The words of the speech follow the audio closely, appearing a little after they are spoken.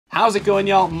How's it going,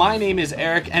 y'all? My name is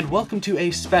Eric and welcome to a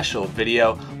special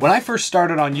video. When I first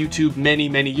started on YouTube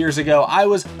many years ago, I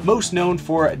was most known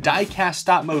for diecast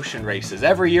stop motion races.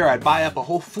 Every year I'd buy up a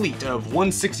whole fleet of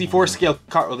 1/64 scale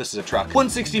car, oh this is a truck,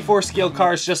 1/64 scale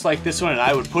cars just like this one, and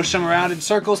I would push them around in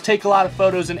circles, take a lot of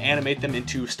photos and animate them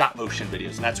into stop motion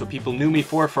videos. And that's what people knew me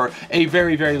for a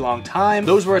very long time.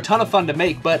 Those were a ton of fun to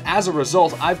make, but as a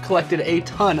result, I've collected a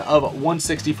ton of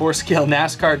 1/64 scale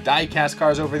NASCAR diecast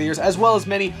cars over the years, as well as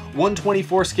many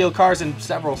 1/24 scale cars and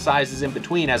several sizes in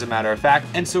between, as a matter of fact.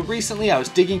 And so recently I was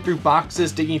digging through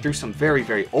boxes, digging through some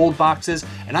very old boxes,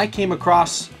 and I came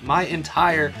across my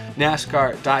entire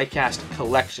NASCAR diecast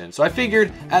collection. So I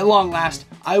figured at long last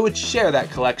I would share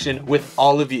that collection with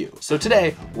all of you. So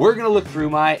today we're gonna look through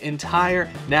my entire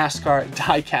NASCAR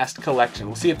diecast collection.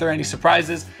 We'll see if there are any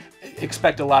surprises.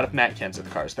 Expect a lot of Matt Kenseth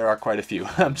cars. There are quite a few.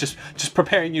 I'm just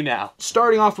preparing you now.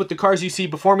 Starting off with the cars you see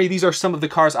before me, these are some of the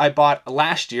cars I bought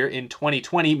last year in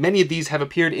 2020. Many of these have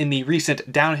appeared in the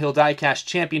recent Downhill Diecast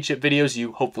Championship videos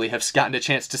you hopefully have gotten a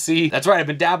chance to see. That's right, I've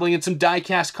been dabbling in some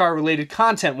diecast car related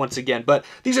content once again, but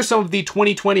these are some of the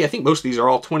 2020, I think most of these are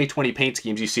all 2020 paint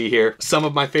schemes you see here. Some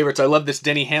of my favorites, I love this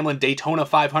Denny Hamlin Daytona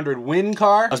 500 win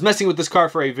car. I was messing with this car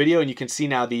for a video and you can see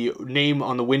now the name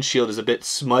on the windshield is a bit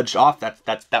smudged off.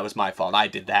 That was my fault. I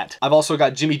did that. I've also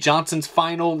got Jimmy Johnson's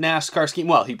final NASCAR scheme.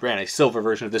 Well, he ran a silver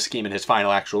version of this scheme in his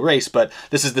final actual race, but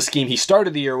this is the scheme he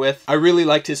started the year with. I really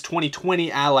liked his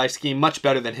 2020 Ally scheme, much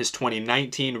better than his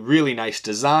 2019. Really nice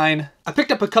design. I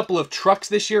picked up a couple of trucks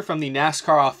this year from the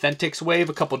NASCAR Authentics wave,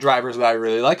 a couple drivers that I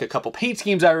really like, a couple paint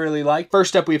schemes I really like.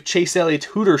 First up, we have Chase Elliott's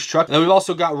Hooters truck, and then we've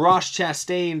also got Ross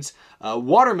Chastain's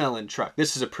watermelon truck.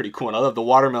 This is a pretty cool one. I love the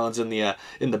watermelons in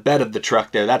the bed of the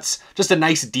truck there. That's just a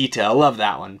nice detail. I love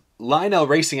that one. Lionel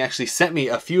Racing actually sent me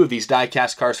a few of these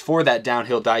diecast cars for that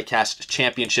Downhill Diecast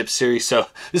Championship series, so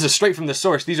this is straight from the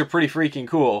source. These are pretty freaking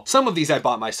cool. Some of these I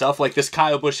bought myself, like this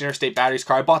Kyle Busch Interstate Batteries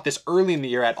car. I bought this early in the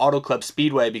year at Auto Club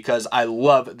Speedway because I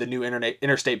love the new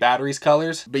Interstate Batteries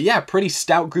colors. But yeah, pretty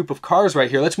stout group of cars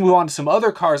right here. Let's move on to some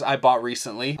other cars I bought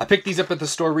recently. I picked these up at the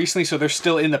store recently, so they're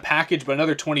still in the package, but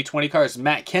another 2020 car is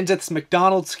Matt Kenseth's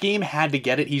McDonald's scheme. Had to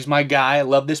get it. He's my guy. I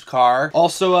love this car.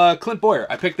 Also, Clint Boyer.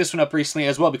 I picked this one up recently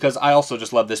as well because I also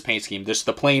just love this paint scheme. Just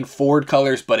the plain Ford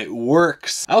colors, but it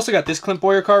works. I also got this Clint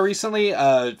Boyer car recently,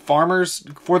 Farmers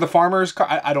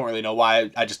car. I don't really know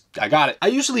why, I got it. I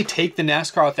usually take the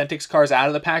NASCAR Authentics cars out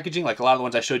of the packaging, like a lot of the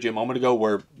ones I showed you a moment ago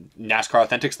were NASCAR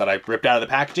Authentics that I ripped out of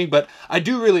the packaging, but I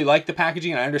do really like the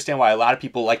packaging, and I understand why a lot of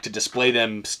people like to display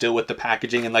them still with the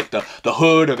packaging and like the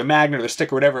hood or the magnet or the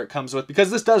sticker, whatever it comes with,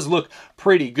 because this does look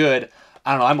pretty good.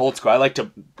 I don't know, I'm old school. I like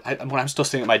to, when I'm still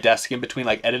sitting at my desk in between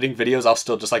like editing videos, I'll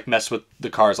still just like mess with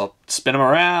the cars. I'll spin them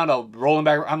around, I'll roll them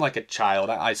back. I'm like a child,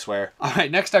 I swear. All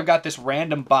right, next I've got this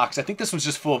random box. I think this one's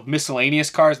just full of miscellaneous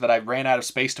cars that I ran out of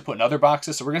space to put in other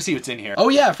boxes, so we're gonna see what's in here. Oh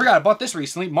yeah, I forgot, I bought this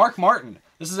recently, Mark Martin.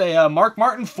 This is a Mark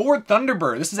Martin Ford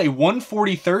Thunderbird. This is a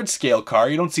 1/43 scale car.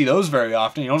 You don't see those very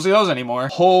often. You don't see those anymore.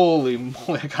 Holy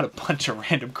moly, I got a bunch of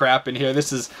random crap in here.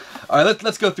 This is, all right,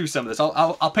 let's go through some of this.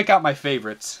 I'll pick out my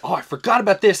favorites. Oh, I forgot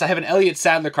about this. I have an Elliott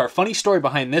Sadler car. Funny story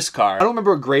behind this car. I don't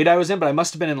remember what grade I was in, but I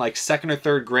must have been in like 2nd or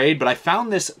 3rd grade, but I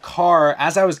found this car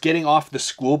as I was getting off the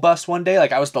school bus one day.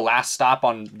 Like I was the last stop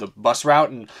on the bus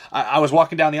route, and I was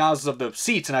walking down the aisles of the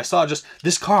seats, and I saw just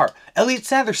this car, Elliott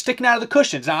Sadler, sticking out of the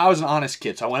cushions. Now, I was an honest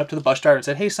kid, so I went up to the bus driver and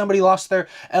said, hey, somebody lost their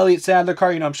Elliott Sadler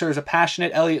car. You know, I'm sure there's a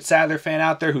passionate Elliott Sadler fan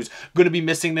out there who's going to be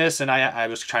missing this, and I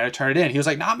was trying to turn it in. He was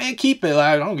like, nah, man, keep it.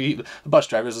 I don't keep the bus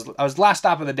driver. I was the last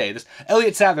stop of the day. This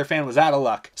Elliott Sadler fan was out of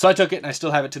luck. So I took it, and I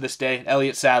still have it to this day.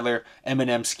 Elliott Sadler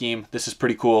M&M scheme. This is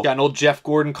pretty cool. Got an old Jeff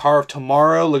Gordon Car of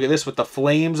Tomorrow. Look at this with the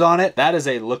flames on it. That is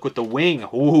a look with the wing.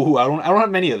 Ooh, I don't have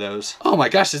many of those. Oh my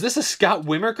gosh, is this a Scott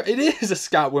Wimmer car? It is a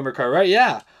Scott Wimmer car, right?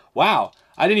 Yeah. Wow.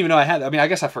 I didn't even know I had, I mean, I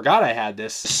guess I forgot I had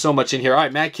this. So much in here. All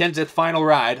right, Matt Kenseth Final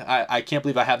Ride. I can't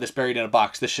believe I have this buried in a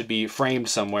box. This should be framed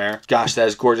somewhere. Gosh, that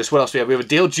is gorgeous. What else do we have? We have a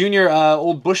Dale Jr.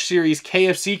 Old Busch Series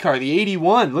KFC car, the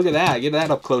 81. Look at that. Get that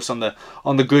up close on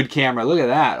the good camera. Look at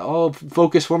that. Oh,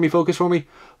 focus for me, focus for me.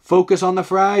 Focus on the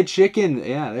fried chicken.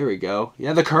 Yeah, there we go.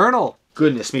 Yeah, the Colonel.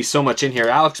 Goodness me, so much in here.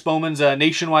 Alex Bowman's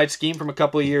nationwide scheme from a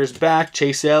couple of years back.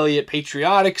 Chase Elliott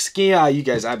patriotic scheme. You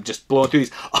guys, I'm just blowing through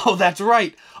these. Oh, that's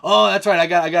right. Oh, that's right. I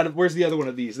got it. Where's the other one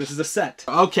of these? This is a set.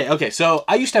 Okay. So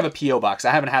I used to have a P.O. box.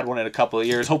 I haven't had one in a couple of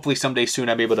years. Hopefully someday soon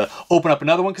I'm able to open up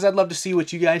another one because I'd love to see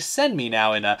what you guys send me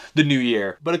now in the new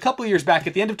year. But a couple of years back,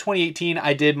 at the end of 2018,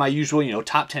 I did my usual,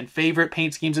 top 10 favorite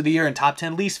paint schemes of the year and top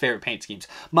 10 least favorite paint schemes.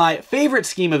 My favorite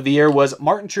scheme of the year was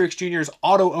Martin Truex Jr.'s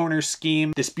Auto Owners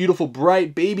scheme. This beautiful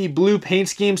bright baby blue paint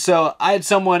scheme. So I had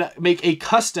someone make a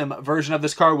custom version of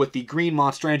this car with the green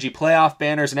Monster Energy playoff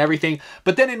banners and everything.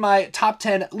 But then in my top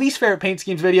 10 least favorite paint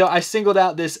schemes video, I singled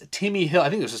out this Timmy Hill. I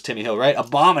think this was Timmy Hill, right?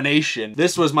 Abomination.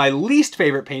 This was my least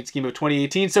favorite paint scheme of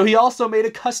 2018. So he also made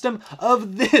a custom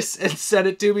of this and sent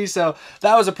it to me. So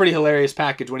that was a pretty hilarious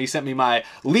package when he sent me my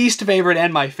least favorite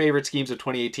and my favorite schemes of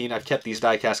 2018. I've kept these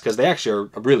diecasts because they actually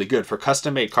are really good for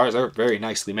custom made cars. They're very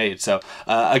nicely made. So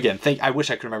again, I wish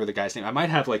I could remember the guy's name. I might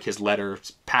have like his letter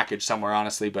package somewhere,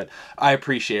 honestly, but I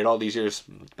appreciate it. All these years,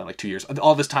 it's been like 2 years,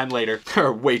 all this time later, there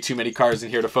are way too many cars in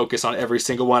here to focus on every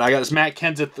single one. I got this Matt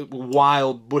Kenseth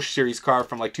wild Busch Series car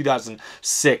from like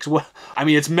 2006. I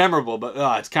mean, it's memorable, but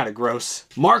it's kind of gross.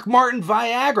 Mark Martin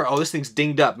Viagra. Oh, this thing's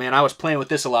dinged up, man. I was playing with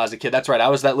this a lot as a kid. That's right. I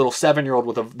was that little 7-year-old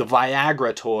with the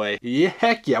Viagra toy. Yeah,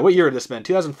 heck yeah. What year would this been?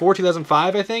 2004,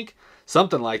 2005, I think?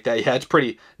 Something like that. Yeah, it's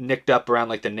pretty nicked up around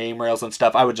like the name rails and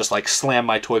stuff. I would just like slam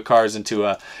my toy cars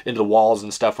into the walls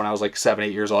and stuff when I was like 7,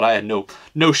 8 years old. I had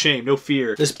no shame, no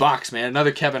fear. This box, man,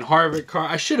 another Kevin Harvick car.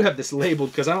 I should have this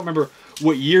labeled because I don't remember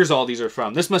what years all these are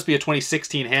from. This must be a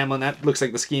 2016 Hamlin. That looks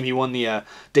like the scheme he won the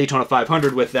Daytona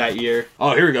 500 with that year.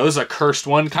 Oh, here we go. This is a cursed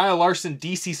one. Kyle Larson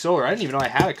DC Solar. I didn't even know I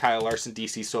had a Kyle Larson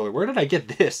DC Solar. Where did I get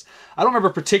this? I don't remember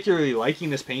particularly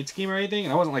liking this paint scheme or anything,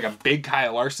 and I wasn't like a big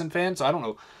Kyle Larson fan, so I don't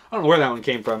know where that one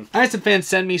came from. I had some fans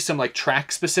send me some like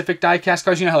track specific diecast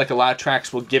cars. You know how like a lot of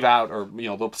tracks will give out, or you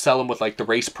know, they'll sell them with like the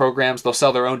race programs. They'll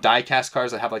sell their own diecast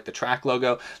cars that have like the track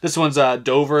logo. This one's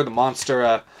Dover, the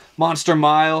Monster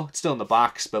Mile. It's still in the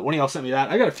box, but one of y'all sent me that.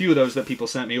 I got a few of those that people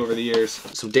sent me over the years.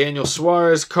 Some Daniel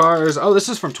Suarez cars. Oh, this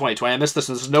is from 2020. I missed this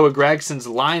one. This is Noah Gregson's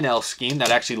Lionel scheme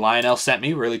that actually Lionel sent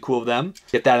me. Really cool of them.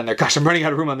 Get that in there. Gosh, I'm running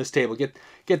out of room on this table. Get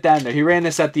that in there. He ran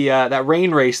this at the that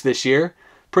rain race this year.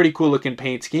 Pretty cool looking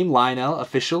paint scheme. Lionel,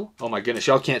 official. Oh my goodness,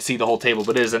 y'all can't see the whole table,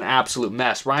 but it is an absolute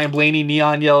mess. Ryan Blaney,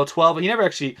 Neon Yellow 12. He never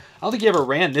actually, I don't think he ever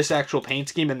ran this actual paint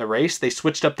scheme in the race. They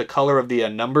switched up the color of the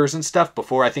numbers and stuff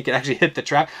before I think it actually hit the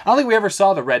track. I don't think we ever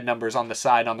saw the red numbers on the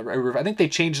side on the roof. I think they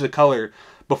changed the color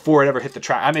before it ever hit the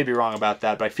track. I may be wrong about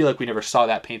that, but I feel like we never saw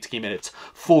that paint scheme in its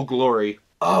full glory.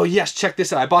 Oh yes, check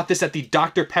this out. I bought this at the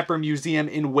Dr. Pepper Museum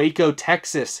in Waco,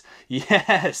 Texas.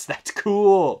 Yes, that's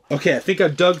cool. Okay, I think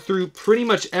I've dug through pretty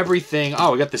much everything.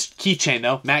 Oh, we got this keychain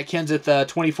though. Matt Kenseth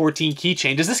 2014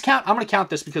 keychain. Does this count? I'm gonna count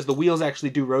this because the wheels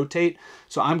actually do rotate.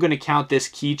 So I'm gonna count this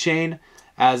keychain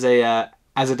as a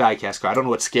diecast car. I don't know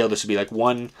what scale this would be. Like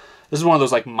this is one of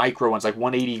those like micro ones, like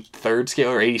 1/83rd scale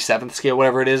or 87th scale,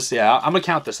 whatever it is. Yeah, I'm gonna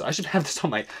count this. I should have this on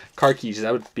my car keys.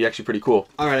 That would be actually pretty cool.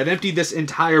 All right, I've emptied this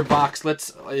entire box.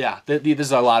 This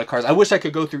is a lot of cars. I wish I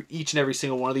could go through each and every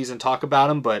single one of these and talk about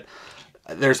them, but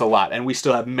there's a lot, and we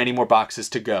still have many more boxes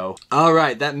to go. All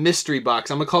right, that mystery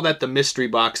box. I'm gonna call that the mystery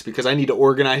box because I need to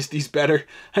organize these better.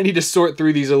 I need to sort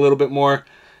through these a little bit more,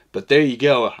 but there you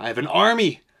go. I have an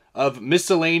army of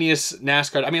miscellaneous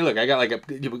NASCAR. I mean, look, I got like a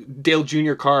Dale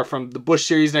Jr. car from the Busch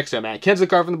Series next to a Matt Kenseth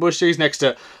car from the Busch Series next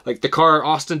to like the car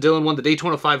Austin Dillon won the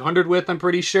Daytona 500 with, I'm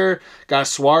pretty sure. Got a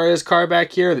Suarez car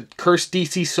back here, the cursed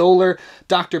DC Solar,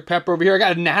 Dr. Pepper over here. I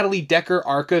got a Natalie Decker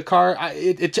ARCA car,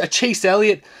 a Chase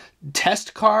Elliott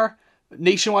test car,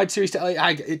 Nationwide Series.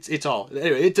 It's all.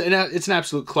 Anyway, it's an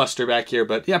absolute cluster back here,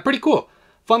 but yeah, pretty cool.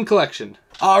 Fun collection.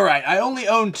 All right, I only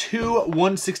own two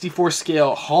 1/64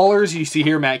 scale haulers. You see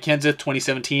here, Matt Kenseth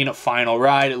 2017 Final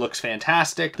Ride. It looks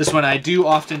fantastic. This one I do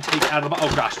often take out of the box.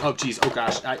 Oh gosh, oh geez, oh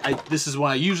gosh. This is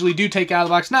one I usually do take out of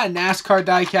the box. Not a NASCAR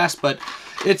diecast, but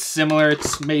it's similar.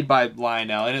 It's made by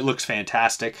Lionel, and it looks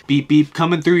fantastic. Beep beep,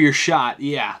 coming through your shot.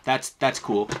 Yeah, that's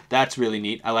cool. That's really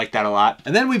neat. I like that a lot.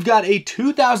 And then we've got a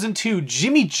 2002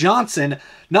 Jimmy Johnson.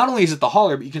 Not only is it the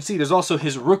hauler, but you can see there's also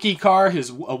his rookie car,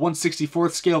 his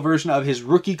 1/64th scale version of his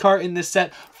rookie car in this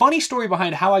set. Funny story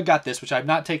behind how I got this, which I've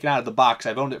not taken out of the box.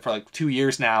 I've owned it for like 2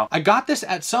 years now. I got this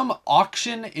at some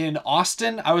auction in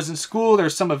Austin. I was in school. There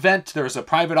was some event. There was a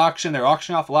private auction. They were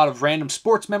auctioning off a lot of random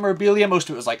sports memorabilia. Most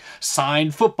of it was like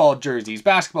signed football jerseys,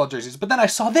 basketball jerseys. But then I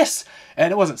saw this, and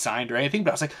it wasn't signed or anything,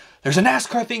 but I was like, there's a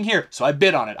NASCAR thing here. So I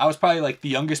bid on it. I was probably like the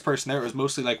youngest person there. It was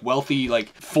mostly like wealthy,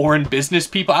 like foreign business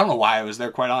people. I don't know why I was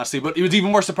there, quite honestly, but it was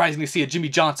even more surprising to see a Jimmy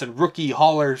Johnson rookie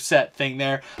hauler set thing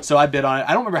there. So I bid on it.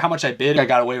 I don't remember how much I bid. I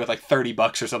got away with like 30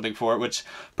 bucks or something for it, which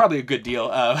probably a good deal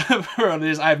for what it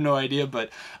is. I have no idea,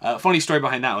 but funny story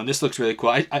behind that one. This looks really cool.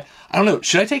 I don't know.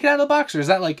 Should I take it out of the box, or is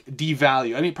that like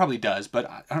devalue? I mean, it probably does, but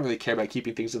I don't really care about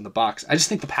keeping things in the box. I just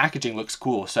think the packaging looks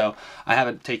cool, so I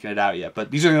haven't taken it out yet. But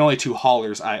these are the only two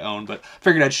haulers I own. own, but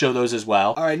figured I'd show those as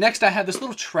well. All right, next I have this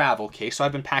little travel case. So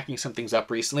I've been packing some things up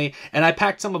recently, and I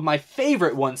packed some of my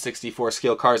favorite 1/64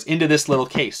 scale cars into this little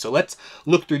case. So let's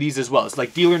look through these as well. It's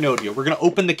like Deal or No Deal. We're gonna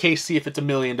open the case, see if it's $1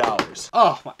 million.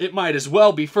 Oh, it might as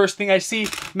well be. First thing I see,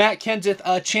 Matt Kenseth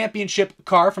championship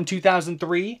car from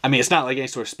 2003. I mean, it's not like any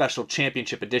sort of special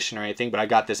championship edition or anything, but I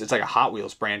got this. It's like a Hot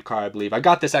Wheels brand car, I believe. I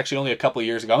got this actually only a couple of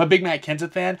years ago. I'm a big Matt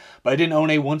Kenseth fan, but I didn't own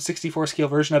a 1/64 scale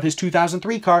version of his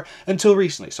 2003 car until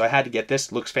recently. So I had to get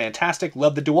this. Looks fantastic.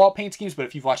 Love the DeWalt paint schemes, but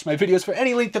if you've watched my videos for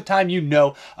any length of time, you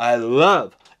know I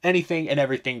love anything and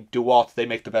everything DeWalt. They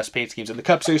make the best paint schemes in the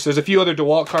Cup Series. There's a few other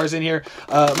DeWalt cars in here.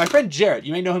 My friend Jared,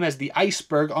 you may know him as the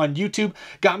Iceberg on YouTube,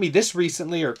 got me this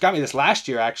recently, or got me this last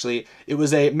year actually. It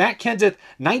was a Matt Kenseth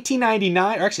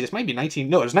 1999, or actually this might be it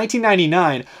was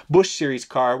 1999 Busch Series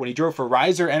car when he drove for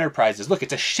Riser Enterprises. Look,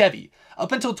 it's a Chevy.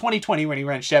 Up until 2020, when he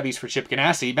ran Chevys for Chip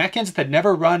Ganassi, Matt Kenseth had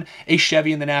never run a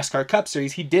Chevy in the NASCAR Cup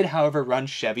Series. He did, however, run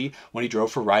Chevy when he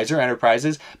drove for Riser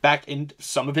Enterprises back in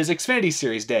some of his Xfinity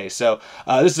Series days. So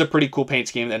this is a pretty cool paint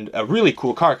scheme and a really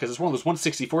cool car because it's one of those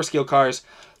 1/64 scale cars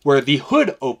where the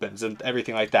hood opens and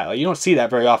everything like that. Like, you don't see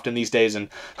that very often these days on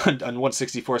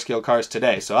 1/64 scale cars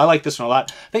today. So I like this one a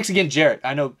lot. Thanks again, Jarrett.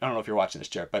 I don't know if you're watching this,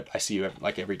 Jarrett, but I see you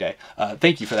like every day.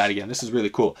 Thank you for that again. This is really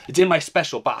cool. It's in my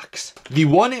special box. The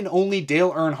one and only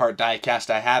Dale Earnhardt diecast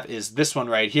I have is this one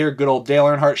right here. Good old Dale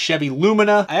Earnhardt Chevy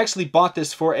Lumina. I actually bought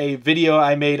this for a video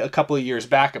I made a couple of years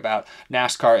back about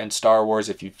NASCAR and Star Wars.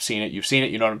 If you've seen it, you've seen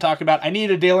it. You know what I'm talking about. I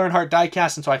needed a Dale Earnhardt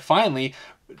diecast, and so I finally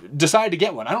decided to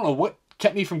get one. I don't know what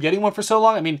kept me from getting one for so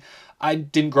long. I mean, I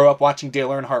didn't grow up watching Dale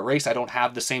Earnhardt race. I don't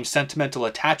have the same sentimental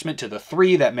attachment to the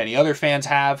 3 that many other fans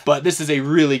have, but this is a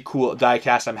really cool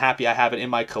diecast. I'm happy I have it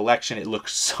in my collection. It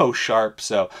looks so sharp,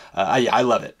 so I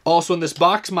love it. Also in this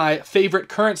box, my favorite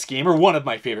current scheme, or one of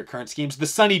my favorite current schemes, the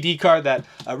Sunny D car that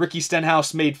Ricky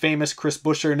Stenhouse made famous, Chris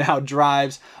Buescher now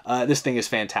drives. This thing is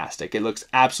fantastic. It looks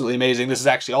absolutely amazing. This is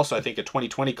actually also, I think, a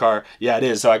 2020 car. Yeah, it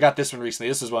is. So I got this one recently.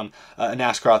 This is one,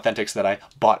 NASCAR Authentics that I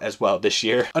bought as well this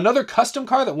year. Another custom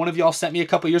car that one of y'all sent me a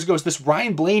couple years ago is this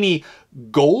Ryan Blaney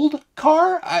gold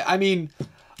car. I mean,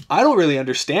 I don't really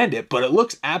understand it, but it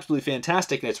looks absolutely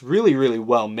fantastic and it's really, really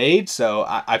well made. So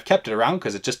I've kept it around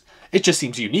because it just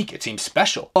seems unique. It seems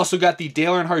special. Also got the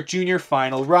Dale Earnhardt Jr.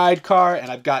 Final Ride car, and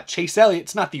I've got Chase Elliott.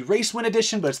 It's not the race win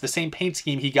edition, but it's the same paint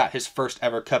scheme he got his first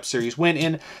ever Cup Series win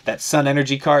in, that Sun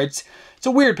Energy car. It's a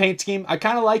weird paint scheme. I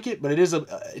kind of like it, but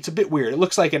it's a bit weird. It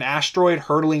looks like an asteroid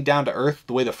hurtling down to Earth,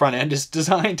 the way the front end is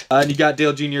designed. And you got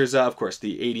Dale Jr.'s, of course,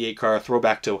 the 88 car,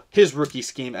 throwback to his rookie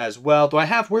scheme as well.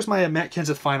 Where's my Matt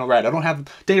Kenseth Final Ride? I don't have,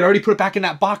 dang it, I already put it back in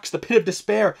that box, the pit of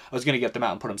despair. I was going to get them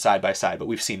out and put them side by side, but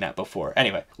we've seen that before.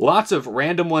 Anyway, lots of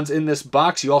random ones in this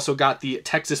box. You also got the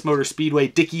Texas Motor Speedway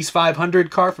Dickies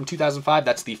 500 car from 2005.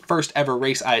 That's the first ever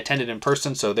race I attended in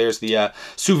person, so there's the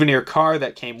souvenir car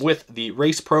that came with the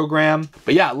race program.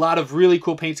 But yeah, a lot of really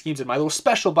cool paint schemes in my little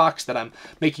special box that I'm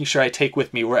making sure I take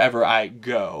with me wherever I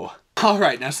go. All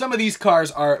right, now some of these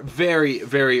cars are very,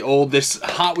 very old. This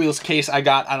Hot Wheels case I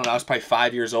got, I don't know, I was probably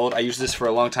 5 years old. I used this for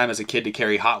a long time as a kid to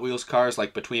carry Hot Wheels cars,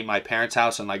 like between my parents'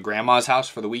 house and my grandma's house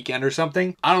for the weekend or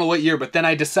something. I don't know what year, but then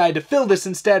I decided to fill this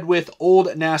instead with old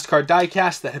NASCAR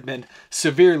diecasts that have been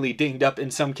severely dinged up in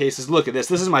some cases. Look at this.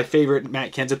 This is my favorite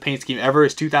Matt Kenseth paint scheme ever,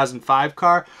 his 2005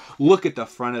 car. Look at the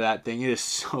front of that thing. It is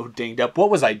so dinged up.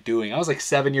 What was I doing? I was like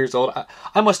 7 years old.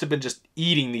 I must have been just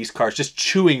eating these cars, just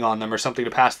chewing on them or something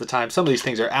to pass the time. Some of these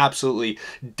things are absolutely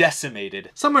decimated.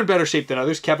 Some are in better shape than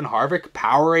others. Kevin Harvick,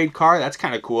 Powerade car. That's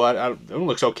kind of cool. It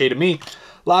looks okay to me.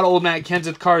 A lot of old Matt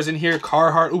Kenseth cars in here.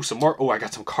 Carhartt. Oh, some more. Oh, I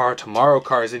got some Car Tomorrow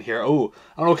cars in here. Oh,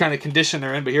 I don't know what kind of condition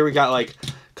they're in, but here we got like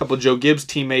a couple of Joe Gibbs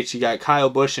teammates. You got Kyle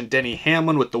Busch and Denny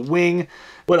Hamlin with the wing.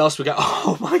 What else we got?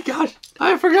 Oh my gosh,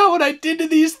 I forgot what I did to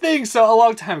these things. So a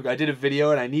long time ago, I did a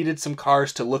video and I needed some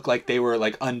cars to look like they were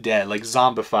like undead, like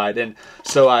zombified. And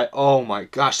so oh my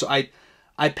gosh, so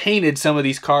I painted some of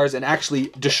these cars and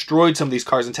actually destroyed some of these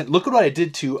cars. Look at what I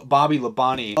did to Bobby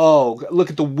Labonte. Oh,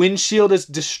 look at the windshield is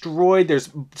destroyed. There's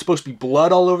supposed to be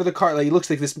blood all over the car. Like, it looks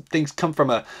like this thing's come from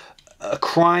a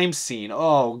crime scene.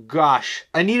 Oh gosh,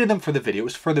 I needed them for the video. It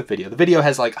was for the video. The video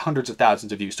has like hundreds of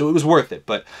thousands of views, so it was worth it.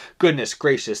 But goodness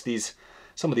gracious,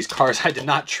 some of these cars I did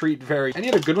not treat very. Any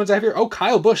other good ones I have here? Oh,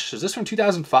 Kyle Busch. Is this from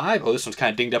 2005? Oh, this one's kind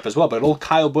of dinged up as well, but old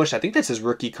Kyle Busch, I think that's his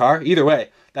rookie car. Either way,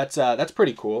 that's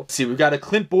pretty cool. Let's see, we've got a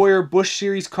Clint Bowyer Busch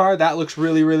Series car. That looks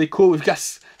really, really cool. We've got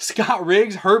Scott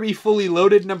Riggs, Herbie Fully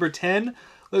Loaded number 10.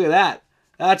 Look at that.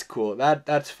 That's cool.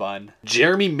 That's fun.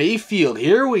 Jeremy Mayfield.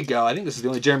 Here we go. I think this is the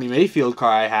only Jeremy Mayfield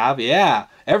car I have. Yeah.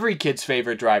 Every kid's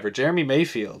favorite driver, Jeremy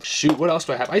Mayfield. Shoot, what else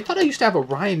do I have? I thought I used to have a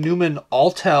Ryan Newman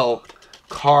Altel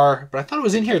car, but I thought it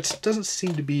was in here. It doesn't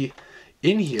seem to be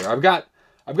in here. I've got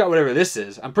whatever this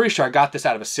is. I'm pretty sure I got this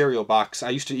out of a cereal box. I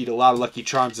used to eat a lot of Lucky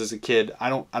Charms as a kid. I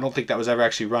don't think that was ever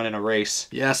actually run in a race.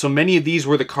 Yeah, so many of these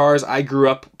were the cars I grew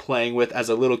up playing with as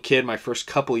a little kid, my first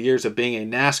couple years of being a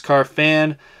NASCAR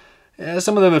fan. Yeah,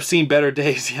 some of them have seen better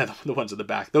days. Yeah, the ones in the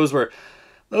back. Those were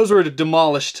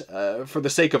demolished for the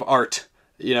sake of art.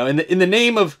 You know, in the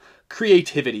name of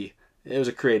creativity. It was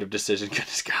a creative decision.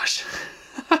 Goodness gosh.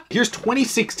 Here's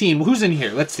 2016. Who's in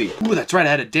here? Let's see. Ooh, that's right. I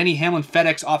had a Denny Hamlin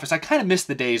FedEx office. I kind of missed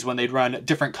the days when they'd run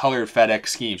different colored FedEx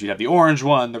schemes. You'd have the orange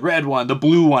one, the red one, the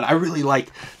blue one. I really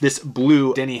like this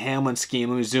blue Denny Hamlin scheme.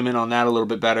 Let me zoom in on that a little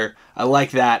bit better. I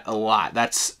like that a lot.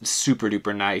 That's super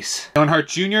duper nice. Earnhardt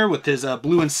Jr. with his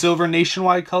blue and silver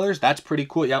nationwide colors. That's pretty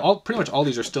cool. Yeah, pretty much all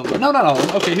these are still. No, not all of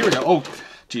them. Okay, here we go. Oh.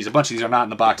 Geez, a bunch of these are not in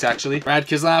the box, actually. Brad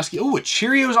Keselowski. Oh, a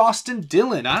Cheerios Austin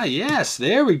Dillon. Ah, yes,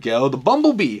 there we go. The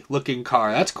Bumblebee-looking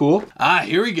car. That's cool. Ah,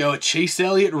 here we go. A Chase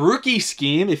Elliott rookie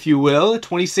scheme, if you will.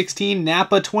 2016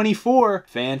 Napa 24.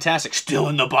 Fantastic. Still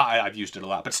in the box. I've used it a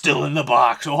lot, but still in the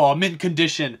box. Oh, mint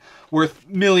condition. Worth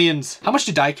millions. How much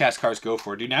do diecast cars go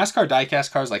for? Do NASCAR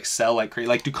diecast cars like sell like crazy?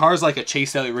 Like, do cars like a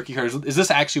Chase Elliott rookie car, is this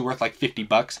actually worth like 50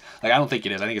 bucks? Like, I don't think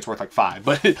it is. I think it's worth like 5.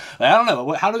 But I don't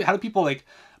know. How do people like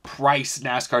price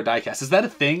NASCAR diecast? Is that a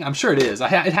thing? I'm sure it is. It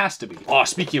has to be. Oh,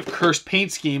 speaking of cursed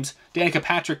paint schemes, Danica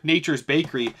Patrick Nature's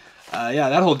Bakery. Yeah,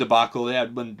 that whole debacle they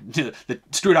had when the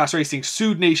Stewart-Haas Racing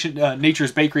sued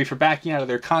Nature's Bakery for backing out of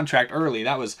their contract early.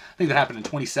 I think that happened in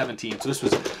 2017, so this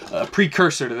was a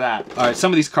precursor to that. All right,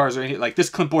 some of these cars are like this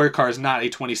Clint Boyer car is not a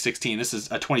 2016. This is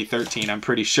a 2013. I'm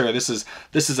pretty sure. This is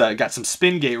got some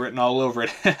Spingate written all over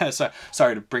it. So,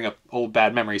 sorry to bring up old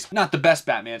bad memories. Not the best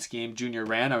Batman scheme Junior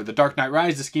ran, or the Dark Knight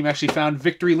Rises scheme actually found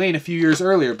victory lane a few years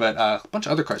earlier, but a bunch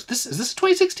of other cars. Is this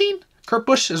 2016? Kurt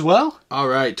Busch as well? All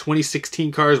right,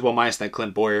 2016 cars. Well, minus that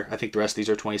Clint Boyer. I think the rest of these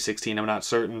are 2016. I'm not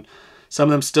certain. Some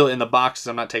of them still in the boxes.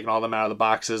 I'm not taking all of them out of the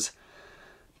boxes.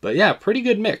 But yeah, pretty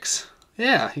good mix.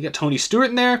 Yeah, you got Tony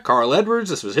Stewart in there. Carl Edwards.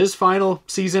 This was his final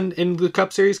season in the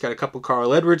Cup Series. Got a couple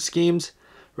Carl Edwards schemes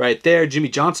right there. Jimmy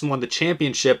Johnson won the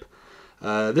championship.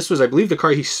 This was, I believe, the car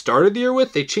he started the year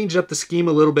with. They changed up the scheme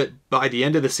a little bit by the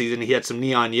end of the season. He had some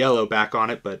neon yellow back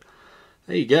on it, but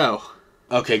there you go.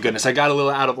 Okay, goodness, I got a little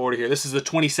out of order here. This is the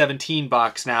 2017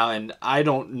 box now, and I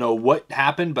don't know what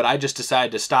happened, but I just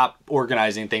decided to stop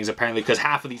organizing things, apparently, because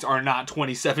half of these are not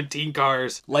 2017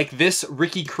 cars. Like this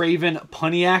Ricky Craven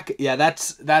Pontiac. Yeah,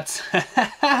 that's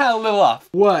a little off.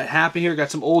 What happened here?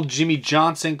 Got some old Jimmy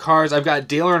Johnson cars. I've got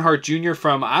Dale Earnhardt Jr.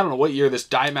 from, I don't know what year this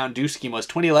Diet Mountain Dew scheme was,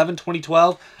 2011,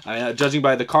 2012? I mean, judging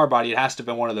by the car body, it has to have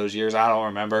been one of those years. I don't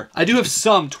remember. I do have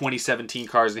some 2017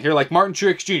 cars in here, like Martin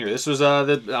Truex Jr. This was, I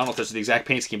don't know if this is the exact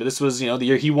paint scheme, but this was, you know, the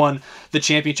year he won the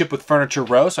championship with Furniture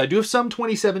Row. So I do have some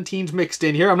 2017s mixed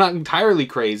in here. I'm not entirely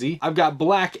crazy. I've got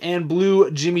black and blue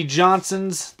Jimmy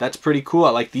Johnsons. That's pretty cool. I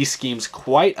like these schemes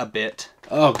quite a bit.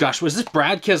 Oh gosh, was this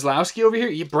Brad Keselowski over here?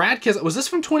 Yeah, was this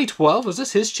from 2012? Was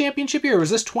this his championship year, or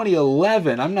was this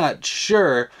 2011? I'm not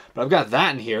sure, but I've got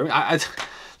that in here.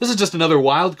 This is just another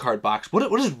wild card box.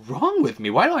 What is wrong with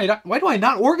me? Why do I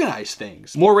not organize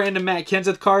things? More random Matt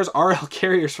Kenseth cars. RL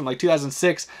Carriers from like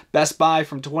 2006. Best Buy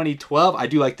from 2012. I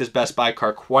do like this Best Buy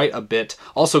car quite a bit.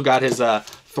 Also got his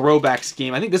throwback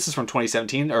scheme. I think this is from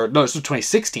 2017, or no, this was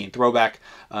 2016. Throwback,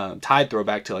 tied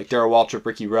throwback to like Darrell Waltrip,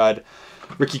 Ricky Rudd,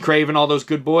 Ricky Craven, all those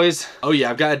good boys. Oh yeah,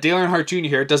 I've got a Dale Earnhardt Jr.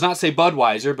 here. It does not say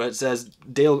Budweiser, but it says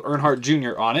Dale Earnhardt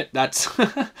Jr. on it. That's...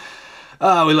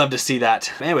 Oh, we love to see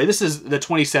that. Anyway, this is the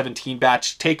 2017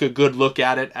 batch. Take a good look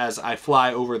at it as I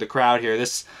fly over the crowd here.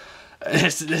 This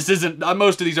isn't,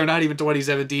 most of these are not even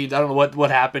 2017. I don't know what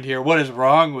happened here. What is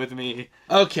wrong with me?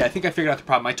 Okay, I think I figured out the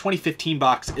problem. My 2015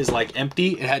 box is like empty.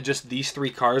 It had just these 3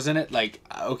 cars in it. Like,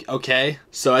 okay.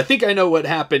 So I think I know what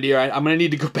happened here. I'm going to need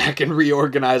to go back and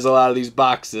reorganize a lot of these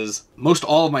boxes. Most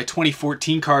all of my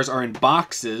 2014 cars are in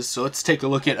boxes. So let's take a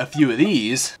look at a few of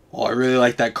these. Oh, I really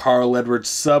like that Carl Edwards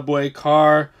Subway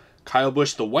car. Kyle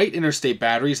Busch, the white interstate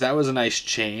batteries. That was a nice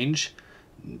change.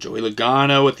 Joey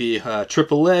Logano with the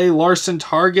AAA, Larson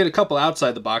Target, a couple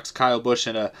outside the box, Kyle Busch,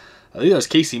 and I think that was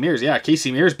Casey Mears. Yeah,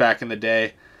 Casey Mears back in the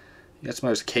day. You got some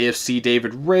others, KFC,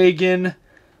 David Reagan,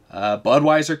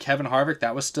 Budweiser, Kevin Harvick,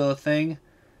 that was still a thing.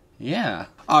 Yeah.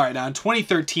 All right, now in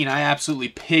 2013, I absolutely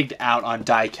pigged out on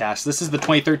diecast. This is the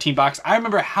 2013 box. I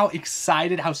remember how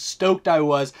excited, how stoked I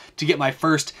was to get my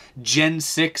first Gen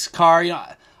 6 car. You know,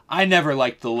 I never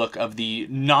liked the look of the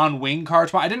non-wing car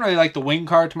tomorrow. I didn't really like the wing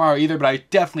car tomorrow either, but I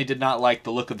definitely did not like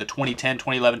the look of the 2010,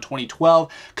 2011,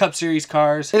 2012 Cup Series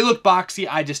cars. They looked boxy.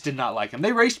 I just did not like them.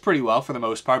 They raced pretty well for the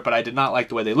most part, but I did not like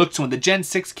the way they looked. So when the Gen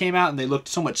 6 came out and they looked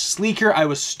so much sleeker, I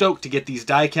was stoked to get these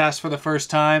die-casts for the first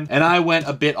time, and I went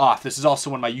a bit off. This is also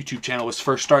when my YouTube channel was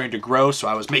first starting to grow, so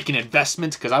I was making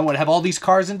investments because I want to have all these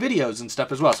cars and videos and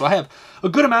stuff as well. So I have a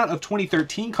good amount of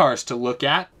 2013 cars to look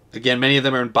at. Again, many of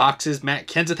them are in boxes. Matt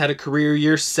Kenseth had a career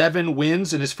year, 7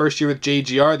 wins in his first year with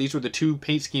JGR. These were the 2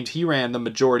 paint schemes he ran the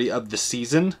majority of the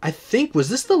season. I think, was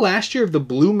this the last year of the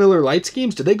blue Miller Lite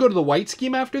schemes? Did they go to the white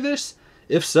scheme after this?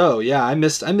 If so, yeah, I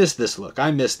missed this look.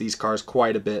 I missed these cars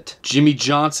quite a bit. Jimmy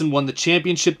Johnson won the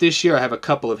championship this year. I have a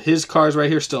couple of his cars right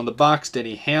here still in the box.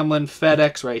 Denny Hamlin,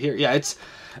 FedEx right here. Yeah,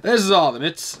 this is all of them.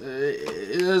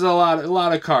 There's a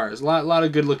lot of cars, a lot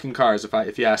of good looking cars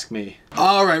if you ask me.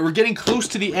 All right, we're getting close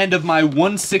to the end of my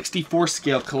 1/64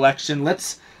 scale collection.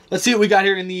 Let's see what we got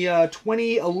here in the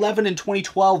 2011 and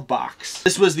 2012 box.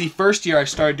 This was the first year I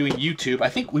started doing YouTube. I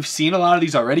think we've seen a lot of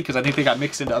these already because I think they got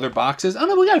mixed into other boxes. Oh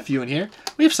no, we got a few in here.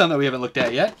 We have some that we haven't looked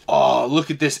at yet. Oh,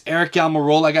 look at this Eric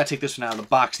Almirola. I gotta take this one out of the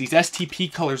box. These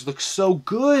STP colors look so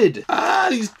good. Ah,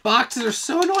 these boxes are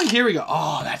so annoying. Here we go.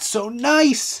 Oh, that's so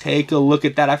nice. Take a look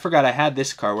at that. I forgot I had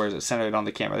this car. Where is it? Centered on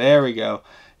the camera. There we go.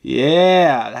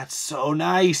 Yeah, that's so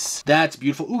nice. That's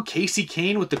beautiful. Ooh, Casey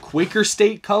Kane with the Quaker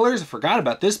State colors. I forgot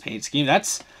about this paint scheme.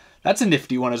 That's a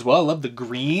nifty one as well. I love the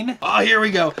green. Oh, here we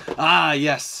go. Ah,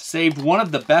 yes. Saved one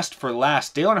of the best for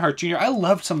last. Dale Earnhardt Jr. I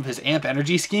loved some of his Amp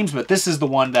Energy schemes, but this is the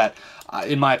one that,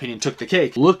 in my opinion, took the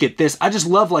cake. Look at this. I just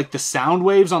love, like, the sound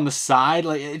waves on the side.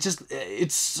 Like,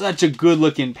 it's such a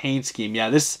good-looking paint scheme. Yeah,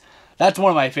 that's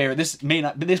one of my favorite. This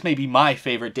may be my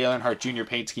favorite Dale Earnhardt Jr.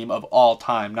 paint scheme of all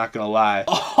time, not gonna lie.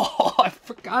 Oh, I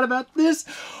forgot about this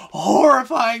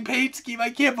horrifying paint scheme. I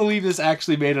can't believe this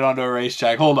actually made it onto a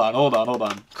racetrack. Hold on.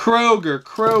 Kroger,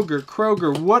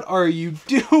 what are you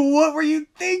doing? What were you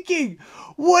thinking?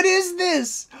 What is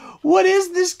this? What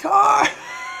is this car?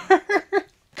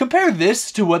 Compare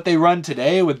this to what they run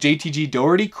today with JTG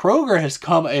Doherty. Kroger has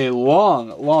come a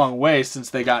long way since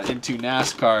they got into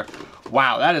NASCAR.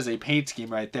 Wow, that is a paint scheme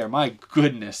right there. My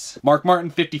goodness. Mark Martin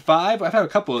 55. I've had a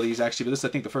couple of these actually, but this is I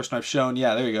think the first one I've shown.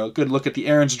 Yeah, there you go. Good look at the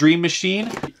Aaron's Dream Machine.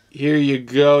 Here you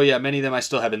go. Yeah, many of them I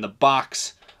still have in the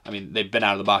box. I mean, they've been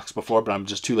out of the box before, but I'm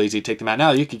just too lazy to take them out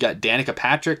now. You could get Danica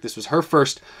Patrick. This was her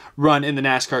first run in the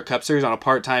NASCAR Cup Series on a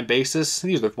part-time basis.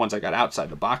 These are the ones I got outside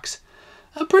the box.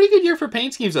 A pretty good year for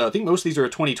paint schemes, though. I think most of these are a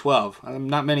 2012.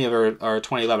 Not many of them are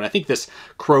 2011. I think this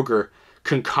Kroger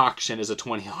concoction is a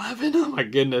 2011. Oh my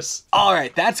goodness. All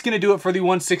right, that's gonna do it for the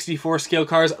 1/64 scale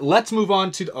cars. Let's move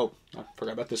on to oh, I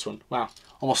forgot about this one. Wow,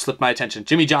 almost slipped my attention.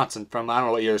 Jimmy Johnson from, I don't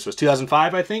know what year this was,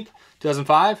 2005, I think.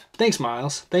 2005. Thanks,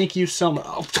 Miles. Thank you so much.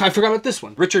 Oh, I forgot about this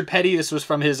one. Richard Petty. This was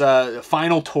from his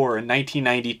final tour in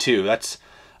 1992. That's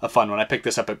a fun one. I picked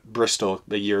this up at Bristol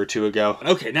a year or two ago.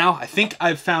 Okay, now I think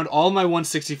I've found all my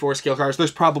 1/64 scale cars. There's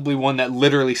probably one that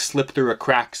literally slipped through a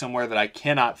crack somewhere that I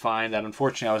cannot find, that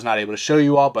unfortunately I was not able to show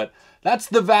you all, but that's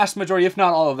the vast majority, if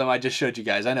not all of them, I just showed you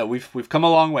guys. I know we've come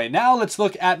a long way. Now let's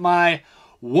look at my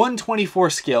 1/24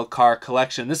 scale car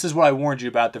collection. This is what I warned you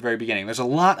about at the very beginning. There's a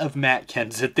lot of Matt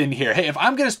Kenseth in here. Hey, if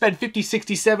I'm going to spend $50,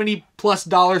 $60,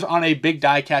 $70+ on a big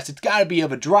die cast, it's got to be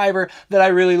of a driver that I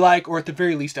really like, or at the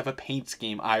very least of a paint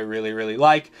scheme I really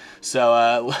like.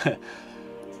 So,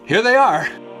 here they are.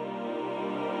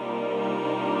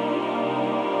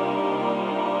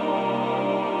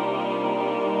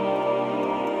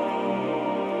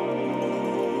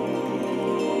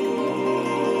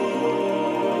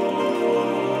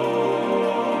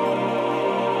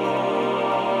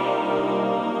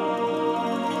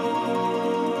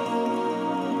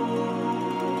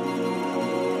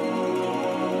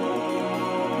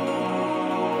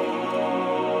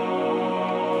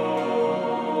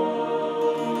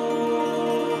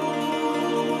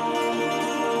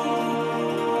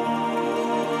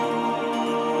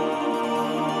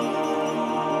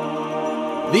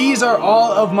 These are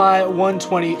all of my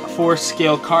 1/24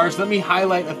 scale cars. Let me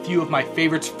highlight a few of my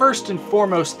favorites. First and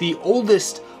foremost, the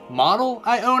oldest model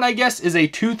I own, I guess, is a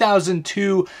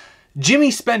 2002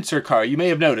 Jimmy Spencer car. You may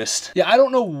have noticed. Yeah, I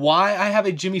don't know why I have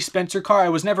a Jimmy Spencer car. I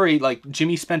was never a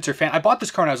Jimmy Spencer fan. I bought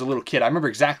this car when I was a little kid. I remember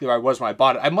exactly where I was when I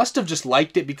bought it. I must have just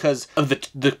liked it because of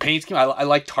the paint scheme. I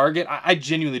like Target. I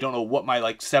genuinely don't know what my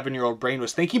 7-year-old brain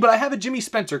was thinking, but I have a Jimmy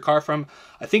Spencer car from,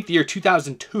 I think, the year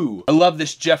 2002. I love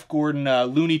this Jeff Gordon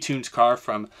Looney Tunes car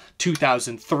from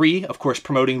 2003. Of course,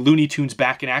 promoting Looney Tunes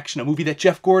Back in Action, a movie that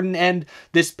Jeff Gordon and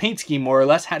this paint scheme more or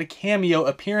less had a cameo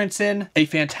appearance in. A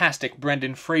fantastic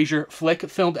Brendan Fraser feature flick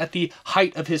filmed at the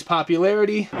height of his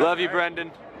popularity. Love you,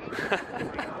 Brendan.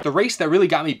 The race that really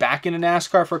got me back into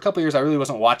NASCAR, for a couple years I really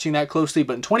wasn't watching that closely,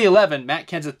 but in 2011 Matt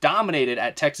Kenseth dominated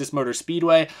at Texas Motor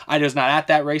Speedway. I was not at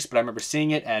that race, but I remember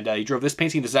seeing it, and he drove this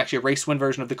paint scheme. This is actually a race win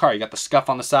version of the car. You got the scuff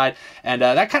on the side, and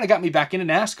that kind of got me back into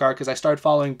NASCAR because I started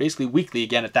following basically weekly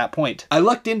again at that point. I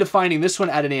lucked into finding this one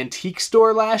at an antique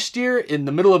store last year in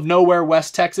the middle of nowhere,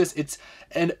 West Texas. It's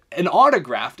an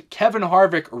autographed Kevin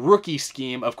Harvick rookie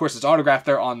scheme. Of course, it's autographed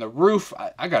there on the roof.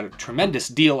 I got a tremendous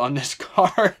deal on this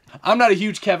car. I'm not a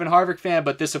huge Kevin Harvick fan,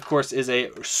 but this, of course, is a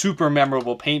super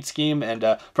memorable paint scheme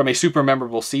and from a super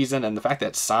memorable season. And the fact that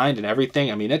it's signed and everything,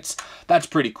 I mean, that's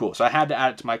pretty cool. So I had to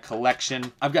add it to my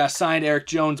collection. I've got a signed Erik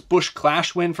Jones Busch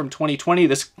Clash win from 2020.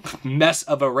 This mess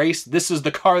of a race. This is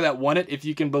the car that won it, if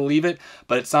you can believe it.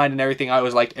 But it's signed and everything. I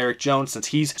always liked Erik Jones since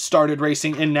he's started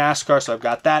racing in NASCAR, so I've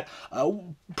got that.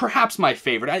 Perhaps my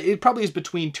favorite, it probably is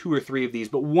between 2 or 3 of these,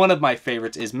 but one of my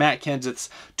favorites is Matt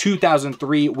Kenseth's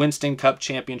 2003 Winston Cup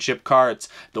Championship car. It's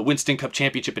the Winston Cup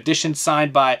Championship Edition,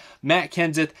 signed by Matt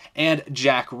Kenseth and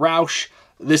Jack Roush.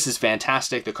 This is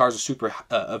fantastic. The cars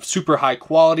are super high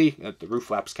quality. The roof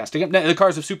flap's casting up. The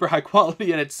cars are super high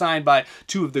quality, and it's signed by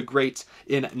 2 of the greats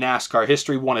in NASCAR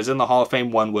history. One is in the Hall of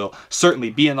Fame. One will certainly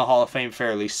be in the Hall of Fame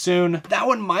fairly soon. That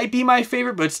one might be my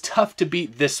favorite, but it's tough to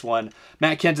beat this one.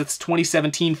 Matt Kenseth's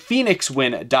 2017 Phoenix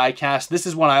win diecast. This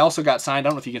is one I also got signed. I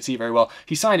don't know if you can see very well.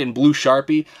 He signed in blue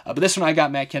Sharpie, but this one I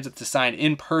got Matt Kenseth to sign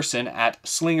in person at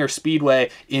Slinger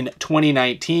Speedway in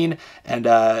 2019, and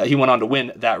he went on to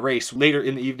win that race later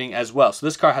in the evening as well. So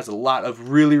this car has a lot of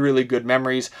really good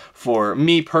memories for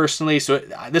me personally. So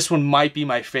this one might be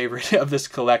my favorite of this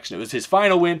collection. It was his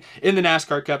final win in the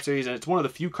NASCAR Cup Series, and it's one of the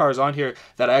few cars on here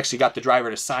that I actually got the driver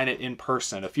to sign it in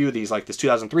person. A few of these, like this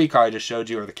 2003 car I just showed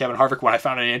you, or the Kevin Harvick one I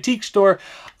found in an antique store,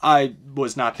 I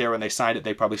was not there when they signed it.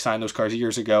 They probably signed those cars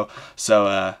years ago.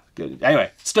 So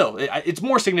anyway, still, it's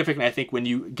more significant, I think, when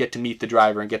you get to meet the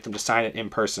driver and get them to sign it in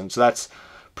person. So that's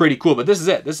pretty cool. But this is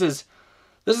it. This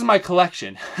is my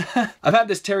collection. I've had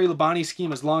this Terry Labonte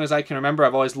scheme as long as I can remember.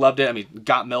 I've always loved it. I mean,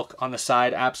 got milk on the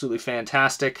side, absolutely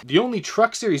fantastic. The only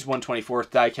Truck Series 124th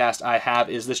diecast I have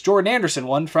is this Jordan Anderson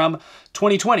one from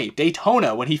 2020,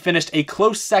 Daytona, when he finished a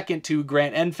close second to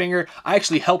Grant Enfinger. I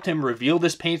actually helped him reveal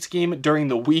this paint scheme during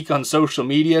the week on social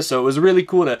media, so it was really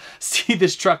cool to see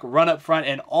this truck run up front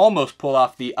and almost pull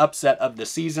off the upset of the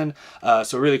season.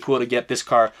 So really cool to get this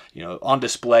car, you know, on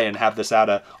display and have this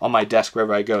out on my desk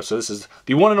wherever I go. So this is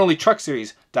the one and only Truck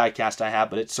Series diecast I have,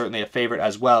 but it's certainly a favorite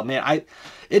as well. Man,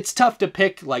 it's tough to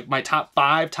pick like my top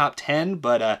 5, top 10,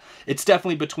 but it's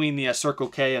definitely between the Circle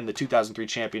K and the 2003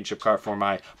 championship car for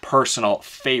my personal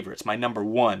favorites, my number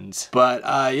 1s. But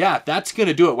yeah, that's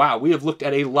gonna do it. Wow, we have looked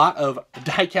at a lot of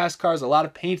diecast cars, a lot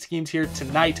of paint schemes here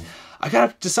tonight. I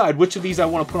gotta decide which of these I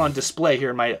want to put on display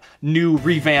here in my new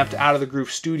revamped Out of the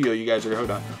Groove studio you guys are going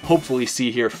to hopefully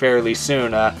see here fairly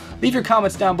soon. Leave your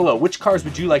comments down below. Which cars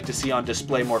would you like to see on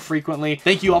display more frequently?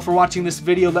 Thank you all for watching this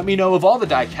video. Let me know of all the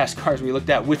diecast cars we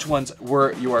looked at, which ones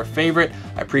were your favorite.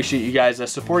 I appreciate you guys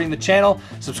supporting the channel.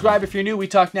 Subscribe if you're new. We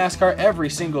talk NASCAR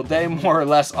every single day, more or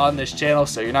less, on this channel,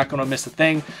 so you're not going to miss a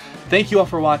thing. Thank you all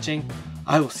for watching.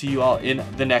 I will see you all in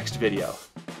the next video.